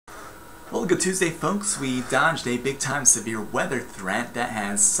Well, good Tuesday, folks. We dodged a big-time severe weather threat that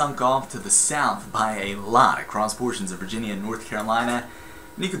has sunk off to the south by a lot across portions of Virginia and North Carolina.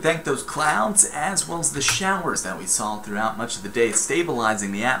 And you can thank those clouds as well as the showers that we saw throughout much of the day,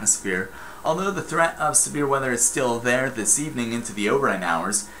 stabilizing the atmosphere. Although the threat of severe weather is still there this evening into the overnight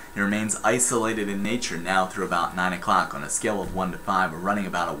hours, it remains isolated in nature now through about 9 o'clock. On a scale of 1 to 5, we're running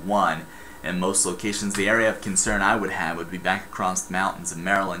about a 1. In most locations, the area of concern I would have would be back across the mountains of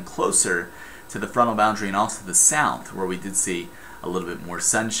Maryland, closer to the frontal boundary and also the south, where we did see a little bit more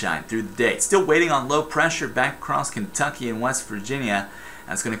sunshine through the day. Still waiting on low pressure back across Kentucky and West Virginia.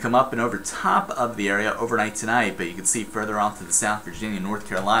 That's going to come up and over top of the area overnight tonight, but you can see further off to the south, Virginia and North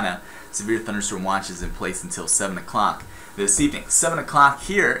Carolina, severe thunderstorm watches in place until 7 o'clock this evening. 7 o'clock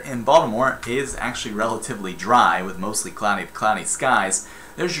here in Baltimore is actually relatively dry with mostly cloudy skies.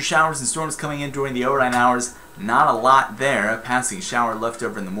 There's your showers and storms coming in during the overnight hours. Not a lot there. A passing shower left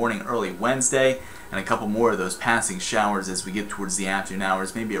over in the morning early Wednesday, and a couple more of those passing showers as we get towards the afternoon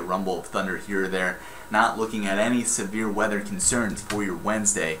hours. Maybe a rumble of thunder here or there. Not looking at any severe weather concerns for your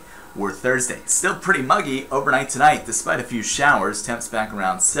Wednesday or Thursday. Still pretty muggy overnight tonight despite a few showers. Temps back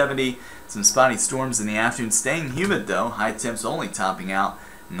around 70. Some spotty storms in the afternoon. Staying humid though. High temps only topping out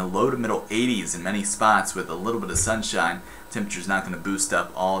in the low to middle 80s in many spots with a little bit of sunshine. Temperature's not going to boost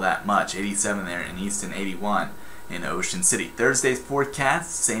up all that much. 87 there in Easton, 81 in Ocean City. Thursday's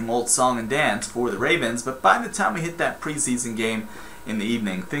forecast, same old song and dance for the Ravens, but by the time we hit that preseason game in the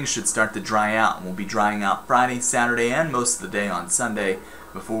evening, things should start to dry out. And we'll be drying out Friday, Saturday, and most of the day on Sunday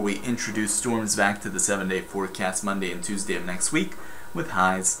before we introduce storms back to the 7-day forecast Monday and Tuesday of next week with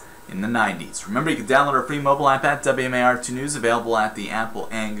highs in the 90s. Remember, you can download our free mobile app at WMAR2 News, available at the Apple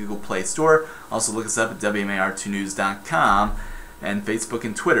and Google Play Store. Also look us up at WMAR2News.com and Facebook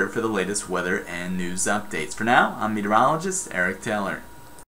and Twitter for the latest weather and news updates. For now, I'm meteorologist Eric Taylor.